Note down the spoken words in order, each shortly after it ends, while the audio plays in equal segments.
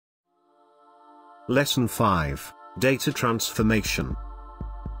Lesson 5, Data Transformation.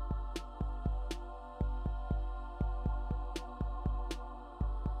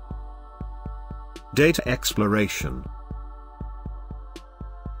 Data Exploration.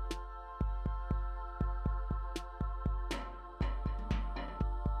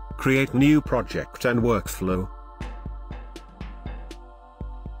 Create new project and workflow.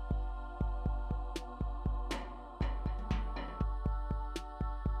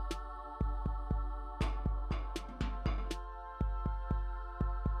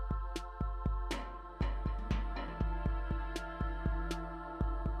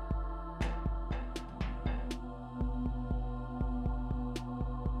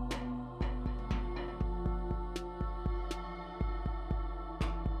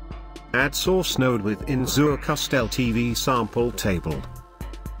 Add source node within Azure Custel TV sample table.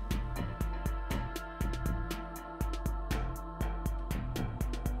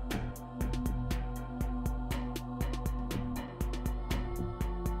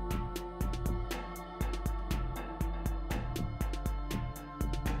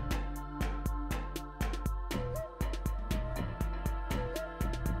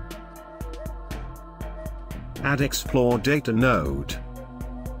 Add Explore Data node.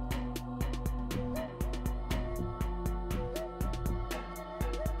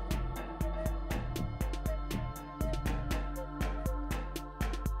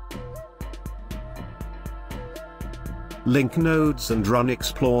 Link nodes and run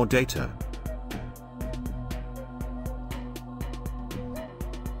Explore Data.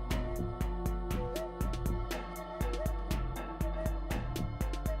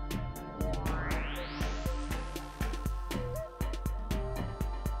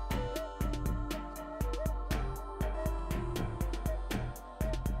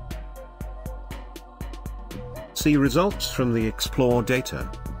 See results from the Explore Data.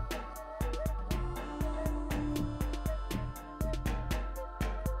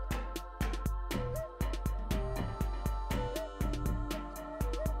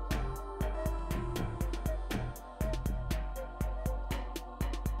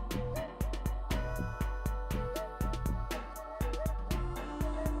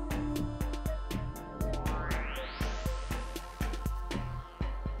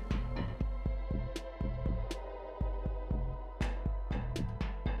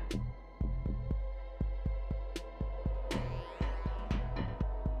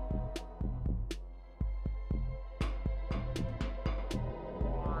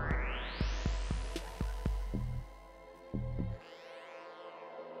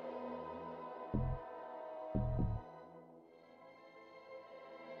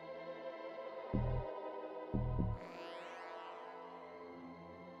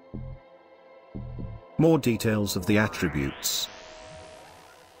 More details of the attributes.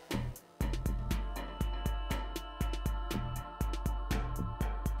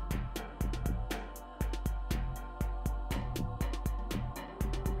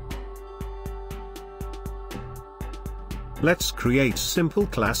 Let's create simple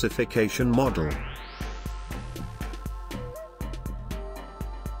classification model.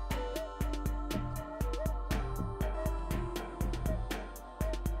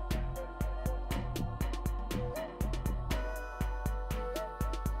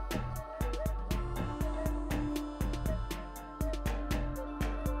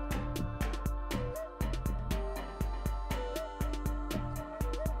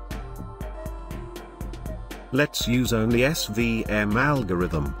 Let's use only SVM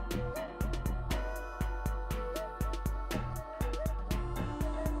algorithm.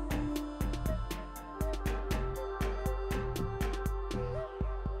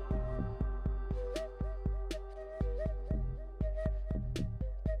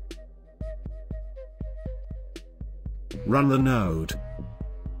 Run the node.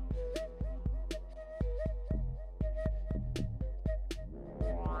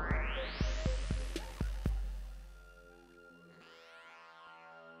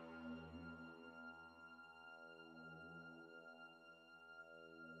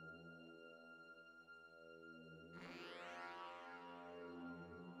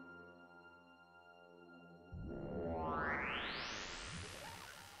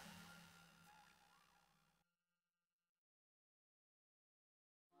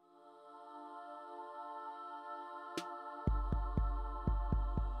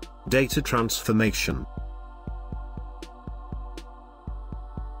 Data transformation.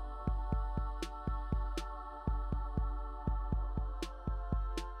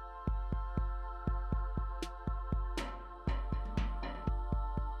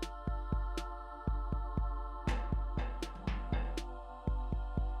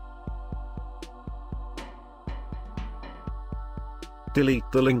 Delete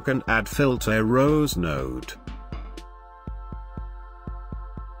the link and add filter rows node.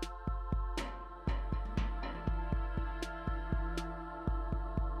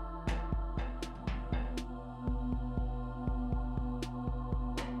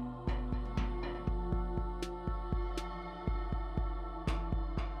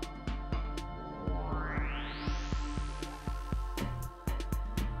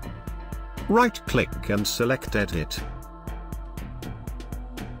 Right-click and select Edit.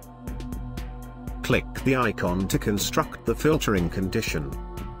 Click the icon to construct the filtering condition.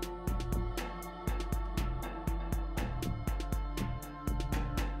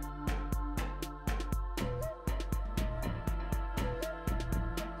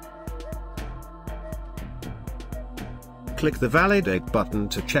 Click the Validate button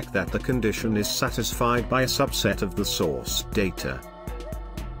to check that the condition is satisfied by a subset of the source data.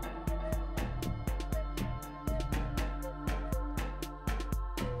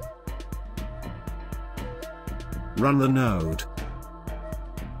 Run the node.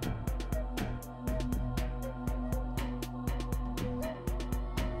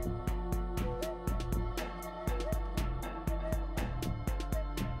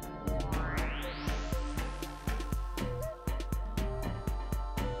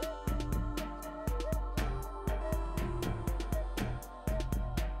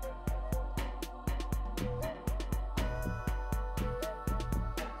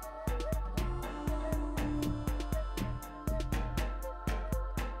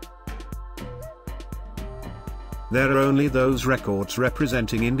 There are only those records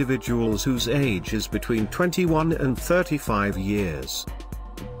representing individuals whose age is between 21 and 35 years.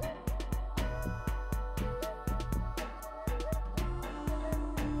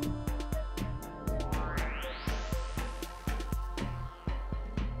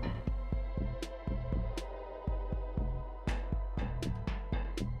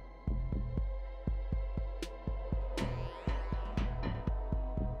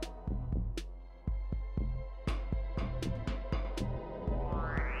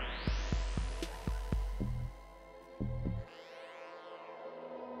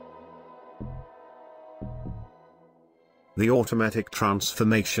 The automatic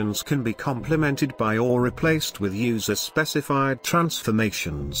transformations can be complemented by or replaced with user-specified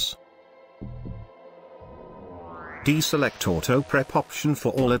transformations. Deselect Auto Prep option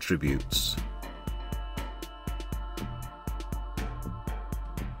for all attributes.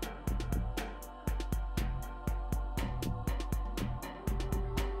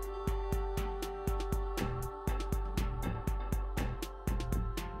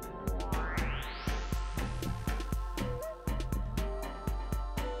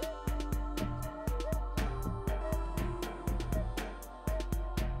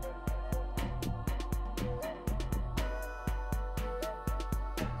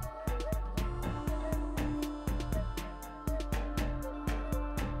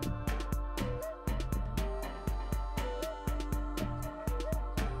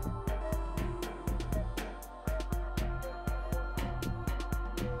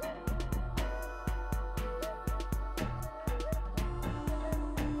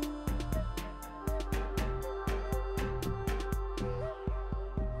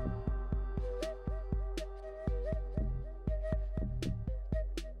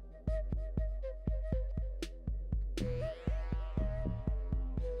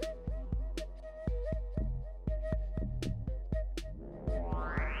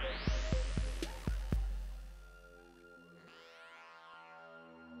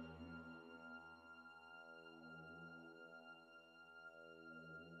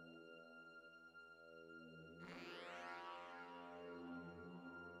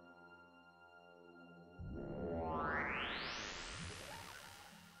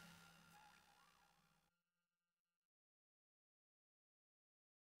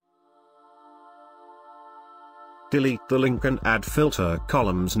 Delete the link and add filter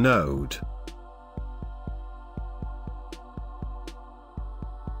columns node.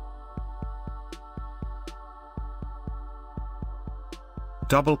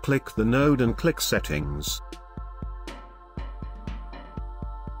 Double-click the node and click Settings.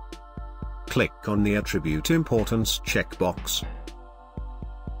 Click on the Attribute Importance checkbox.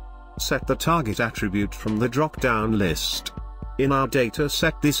 Set the target attribute from the drop-down list. In our data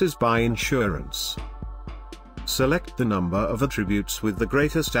set, this is by insurance. Select the number of attributes with the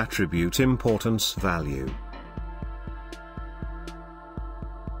greatest attribute importance value.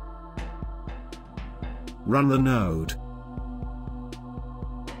 Run the node.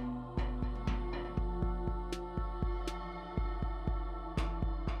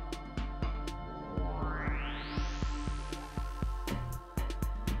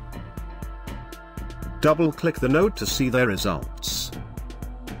 Double-click the node to see their results.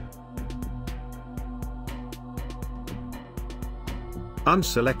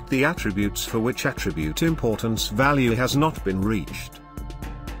 Unselect the attributes for which attribute importance value has not been reached.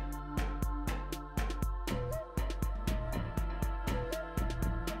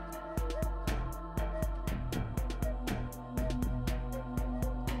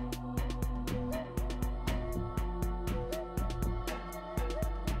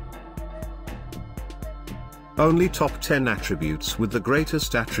 Only top 10 attributes with the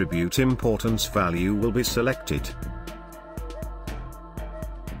greatest attribute importance value will be selected.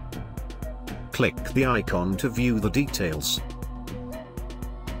 Click the icon to view the details.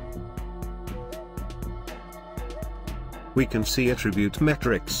 We can see attribute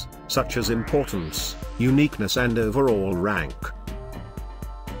metrics, such as importance, uniqueness and overall rank.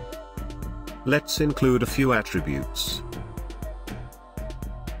 Let's include a few attributes.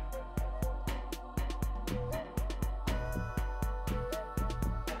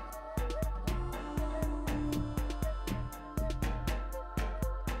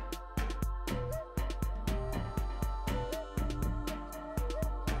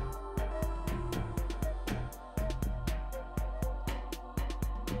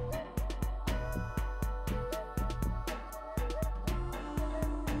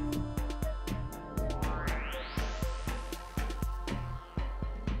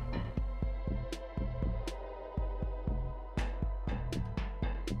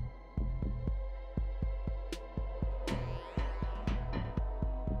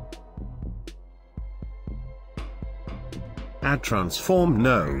 Add transform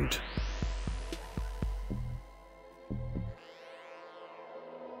node.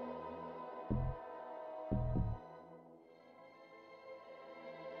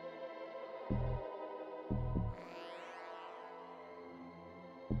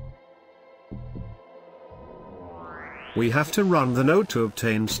 We have to run the node to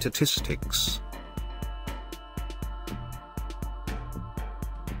obtain statistics.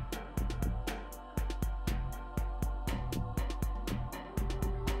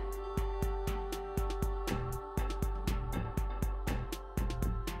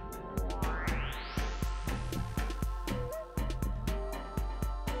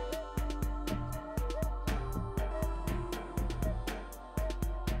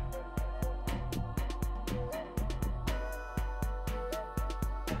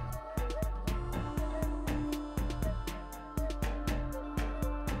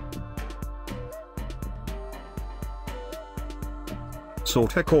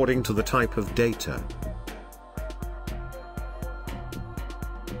 Sort according to the type of data.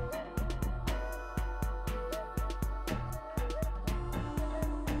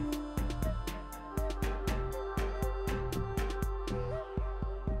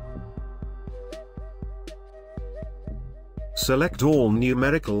 Select all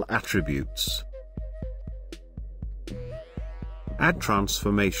numerical attributes. Add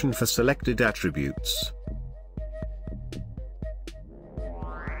transformation for selected attributes.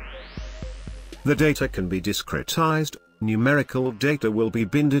 The data can be discretized. Numerical data will be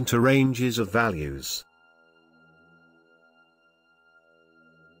binned into ranges of values.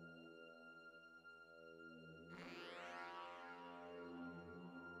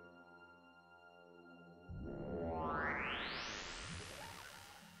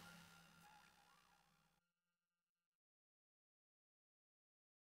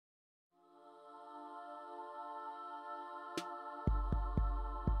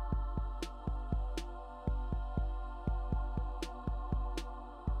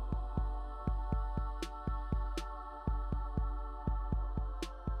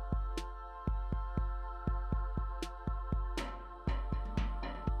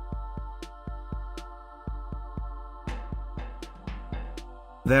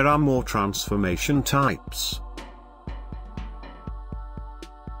 There are more transformation types.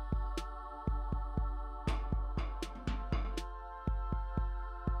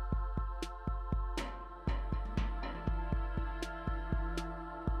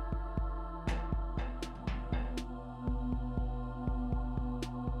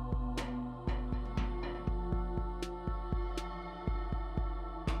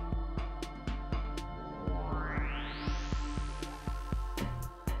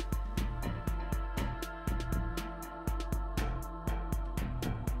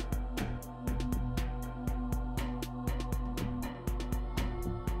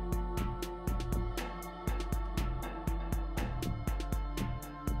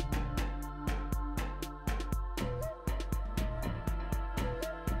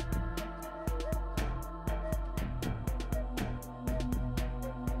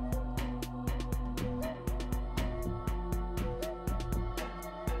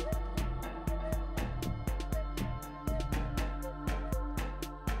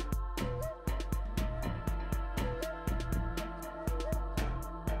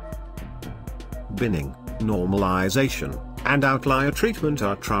 binning, normalization, and outlier treatment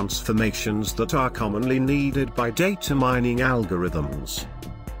are transformations that are commonly needed by data mining algorithms.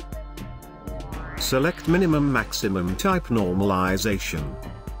 Select minimum-maximum type normalization.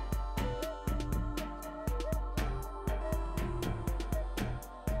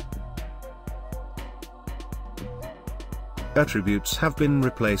 Attributes have been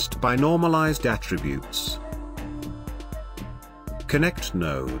replaced by normalized attributes. Connect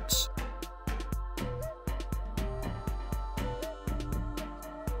nodes.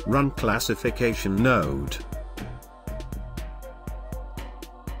 Run classification node.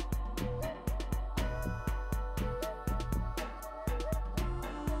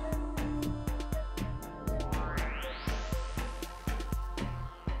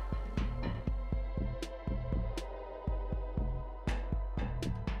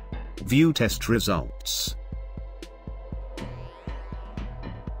 View test results.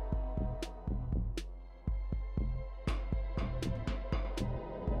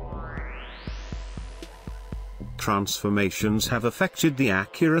 Transformations have affected the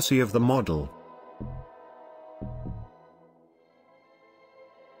accuracy of the model.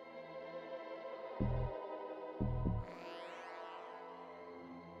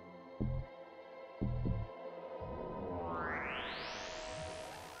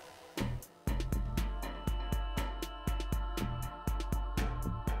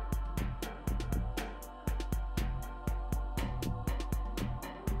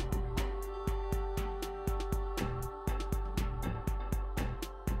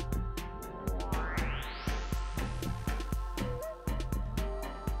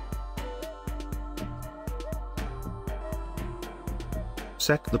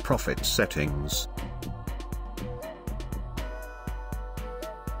 Set the profit settings.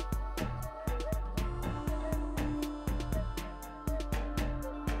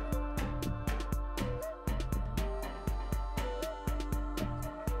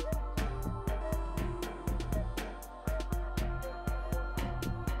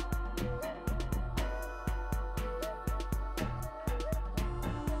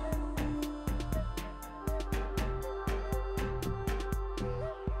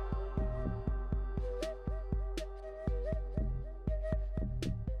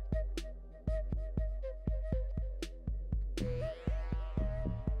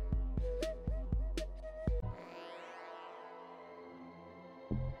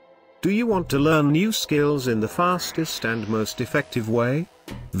 Do you want to learn new skills in the fastest and most effective way?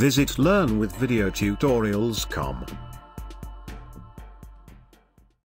 Visit learnwithvideotutorials.com.